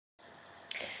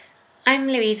I'm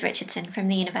Louise Richardson from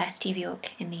the University of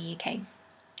York in the UK.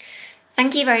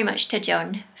 Thank you very much to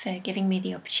John for giving me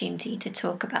the opportunity to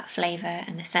talk about flavour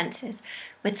and the senses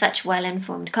with such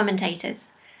well-informed commentators.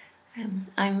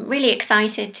 I'm really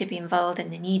excited to be involved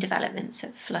in the new developments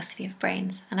of philosophy of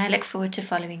brains, and I look forward to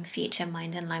following future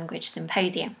mind and language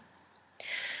symposia.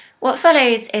 What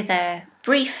follows is a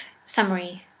brief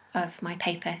summary of my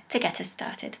paper to get us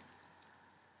started.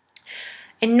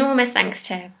 Enormous thanks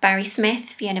to Barry Smith,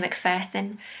 Fiona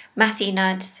McPherson, Matthew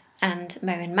Nuds and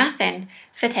Moen Mathin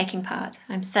for taking part.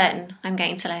 I'm certain I'm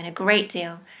going to learn a great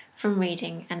deal from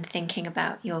reading and thinking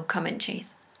about your commentaries.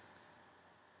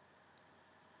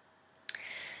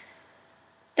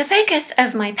 The focus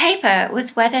of my paper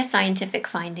was whether scientific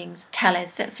findings tell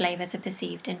us that flavours are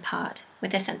perceived in part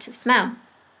with a sense of smell.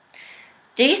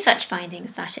 Do such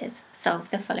findings, that is,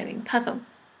 solve the following puzzle?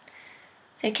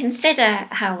 So consider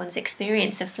how one's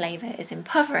experience of flavour is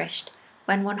impoverished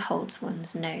when one holds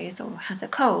one's nose or has a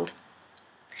cold.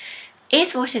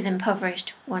 Is what is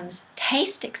impoverished one's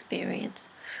taste experience,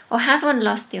 or has one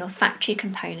lost the olfactory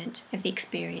component of the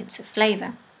experience of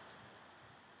flavour?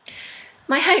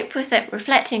 My hope was that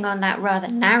reflecting on that rather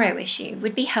narrow issue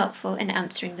would be helpful in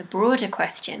answering the broader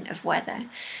question of whether,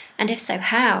 and if so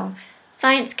how,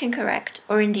 science can correct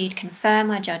or indeed confirm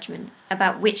our judgments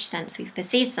about which sense we've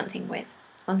perceived something with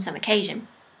on some occasion.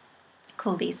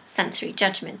 Call these sensory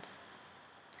judgments.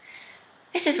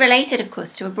 This is related, of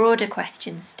course, to a broader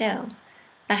question still,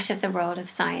 that of the role of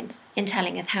science in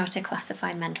telling us how to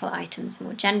classify mental items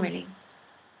more generally.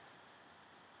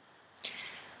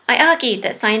 I argued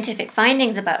that scientific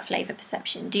findings about flavour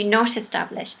perception do not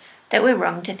establish that we're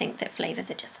wrong to think that flavours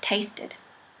are just tasted.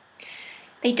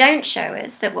 They don't show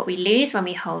us that what we lose when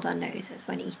we hold our noses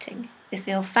when eating is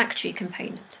the olfactory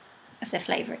component of the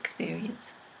flavour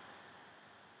experience.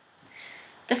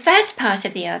 The first part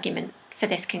of the argument for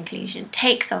this conclusion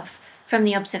takes off from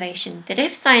the observation that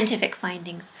if scientific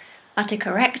findings are to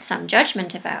correct some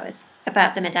judgment of ours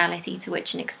about the modality to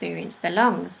which an experience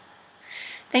belongs,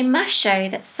 they must show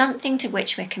that something to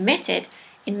which we're committed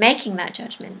in making that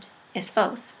judgment is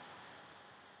false.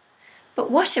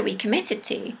 But what are we committed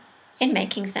to in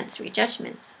making sensory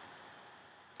judgments?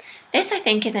 This, I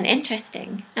think, is an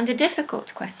interesting and a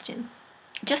difficult question.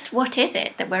 Just what is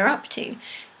it that we're up to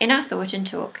in our thought and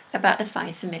talk about the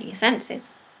 5 familiar senses?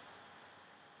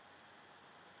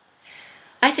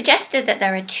 I suggested that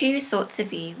there are 2 sorts of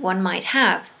view one might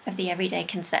have of the everyday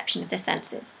conception of the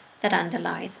senses that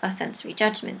underlies our sensory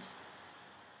judgments.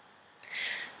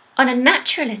 On a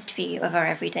naturalist view of our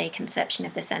everyday conception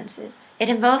of the senses, it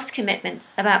involves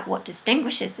commitments about what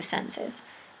distinguishes the senses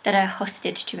that are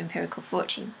hostage to empirical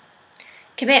fortune.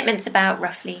 Commitments about,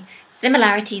 roughly,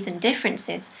 similarities and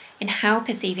differences in how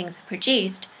perceivings are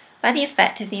produced by the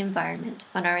effect of the environment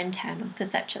on our internal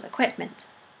perceptual equipment.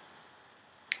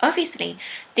 Obviously,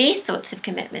 these sorts of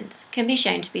commitments can be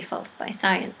shown to be false by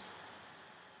science.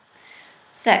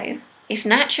 So, if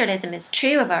naturalism is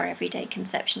true of our everyday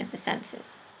conception of the senses,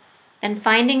 then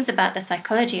findings about the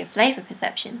psychology of flavour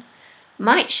perception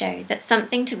might show that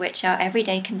something to which our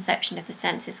everyday conception of the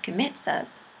senses commits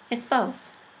us is false.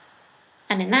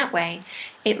 And in that way,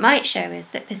 it might show us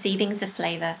that perceivings of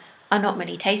flavour are not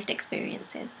merely taste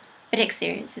experiences, but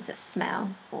experiences of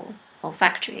smell, or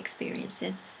olfactory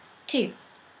experiences, too.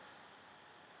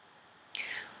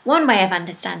 One way of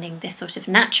understanding this sort of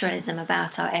naturalism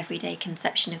about our everyday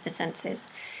conception of the senses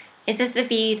is as the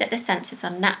view that the senses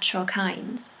are natural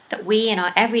kinds, that we in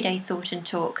our everyday thought and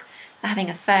talk are having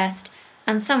a first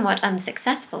and somewhat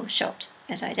unsuccessful shot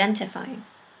at identifying.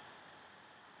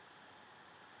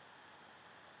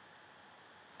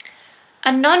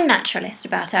 A non-naturalist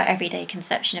about our everyday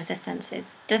conception of the senses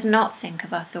does not think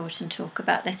of our thought and talk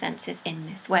about the senses in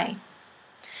this way.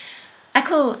 I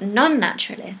call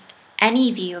non-naturalist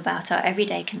any view about our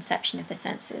everyday conception of the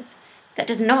senses that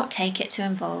does not take it to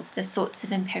involve the sorts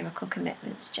of empirical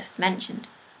commitments just mentioned.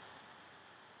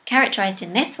 Characterised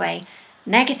in this way,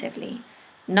 negatively,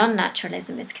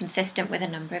 non-naturalism is consistent with a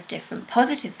number of different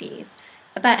positive views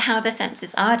about how the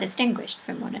senses are distinguished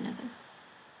from one another.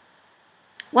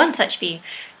 One such view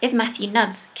is Matthew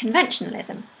Nudd's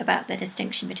conventionalism about the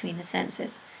distinction between the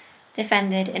senses,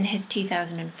 defended in his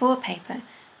 2004 paper,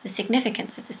 The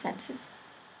Significance of the Senses.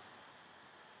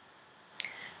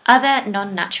 Other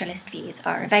non-naturalist views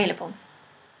are available.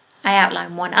 I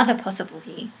outline one other possible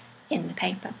view in the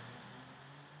paper.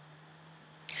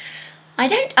 I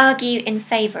don't argue in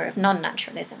favour of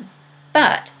non-naturalism,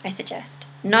 but, I suggest,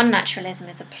 non-naturalism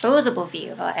is a plausible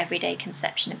view of our everyday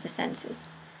conception of the senses.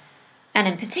 And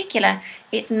in particular,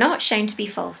 it's not shown to be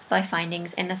false by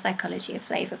findings in the psychology of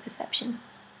flavour perception.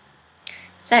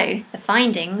 So the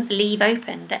findings leave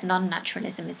open that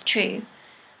non-naturalism is true,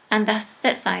 and thus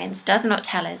that science does not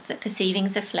tell us that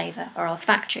perceivings of flavour are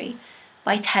olfactory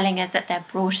by telling us that they're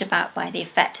brought about by the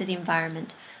effect of the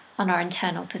environment on our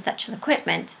internal perceptual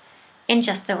equipment in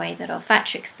just the way that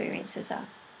olfactory experiences are.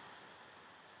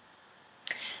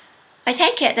 I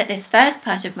take it that this first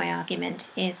part of my argument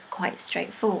is quite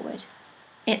straightforward.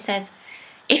 It says,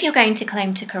 if you're going to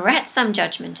claim to correct some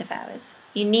judgment of ours,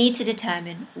 you need to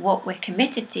determine what we're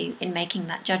committed to in making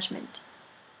that judgment.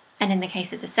 And in the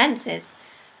case of the senses,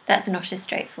 that's not a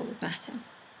straightforward matter.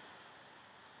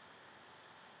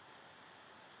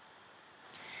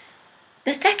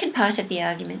 The second part of the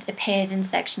argument appears in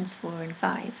sections 4 and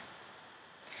 5.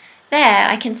 There,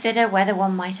 I consider whether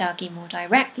one might argue more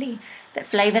directly that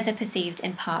flavours are perceived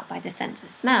in part by the sense of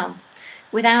smell,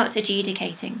 without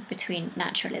adjudicating between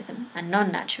naturalism and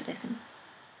non-naturalism.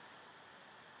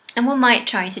 And one might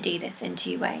try to do this in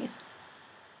two ways.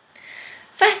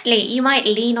 Firstly, you might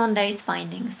lean on those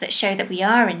findings that show that we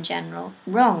are, in general,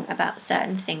 wrong about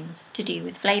certain things to do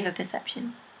with flavour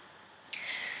perception.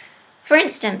 For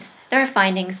instance, there are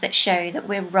findings that show that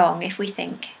we're wrong if we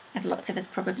think, as lots of us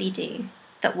probably do,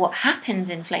 that what happens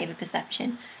in flavour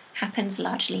perception happens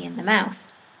largely in the mouth.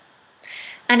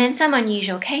 And in some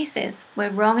unusual cases, we're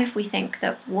wrong if we think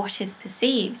that what is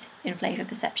perceived in flavour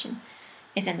perception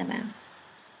is in the mouth.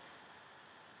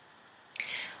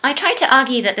 I try to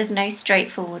argue that there's no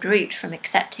straightforward route from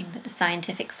accepting that the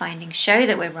scientific findings show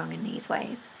that we're wrong in these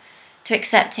ways, to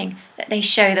accepting that they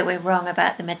show that we're wrong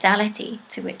about the modality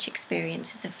to which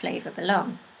experiences of flavour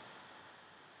belong.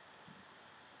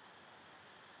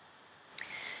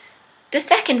 The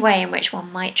second way in which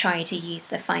one might try to use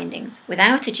the findings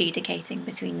without adjudicating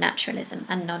between naturalism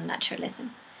and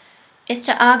non-naturalism is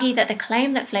to argue that the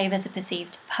claim that flavours are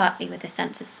perceived partly with a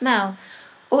sense of smell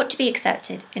ought to be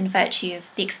accepted in virtue of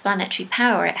the explanatory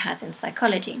power it has in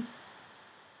psychology.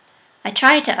 I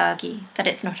try to argue that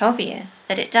it's not obvious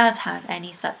that it does have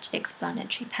any such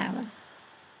explanatory power.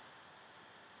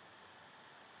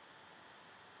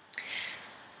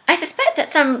 I suspect that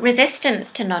some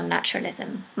resistance to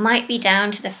non-naturalism might be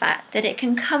down to the fact that it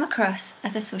can come across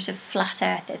as a sort of flat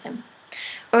earthism,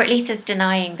 or at least as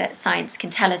denying that science can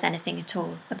tell us anything at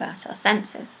all about our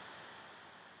senses.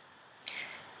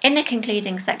 In the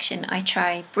concluding section, I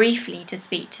try briefly to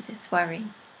speak to this worry.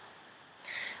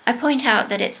 I point out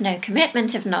that it's no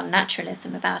commitment of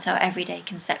non-naturalism about our everyday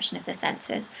conception of the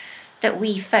senses that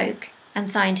we folk and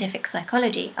scientific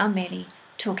psychology are merely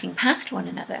talking past one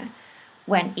another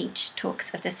when each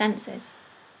talks of the senses.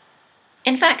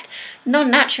 In fact,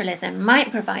 non-naturalism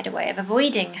might provide a way of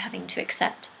avoiding having to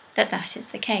accept that that is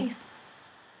the case.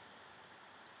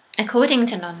 According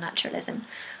to non-naturalism,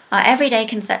 our everyday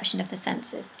conception of the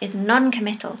senses is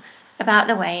non-committal about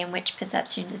the way in which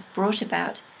perception is brought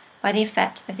about by the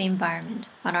effect of the environment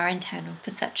on our internal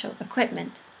perceptual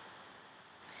equipment.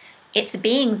 Its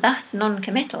being thus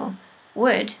non-committal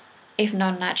would, if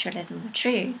non-naturalism were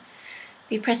true,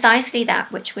 be precisely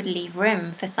that which would leave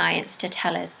room for science to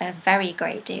tell us a very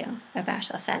great deal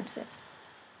about our senses.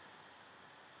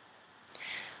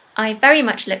 I very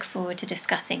much look forward to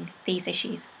discussing these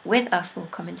issues with our four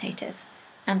commentators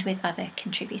and with other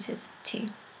contributors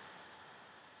too.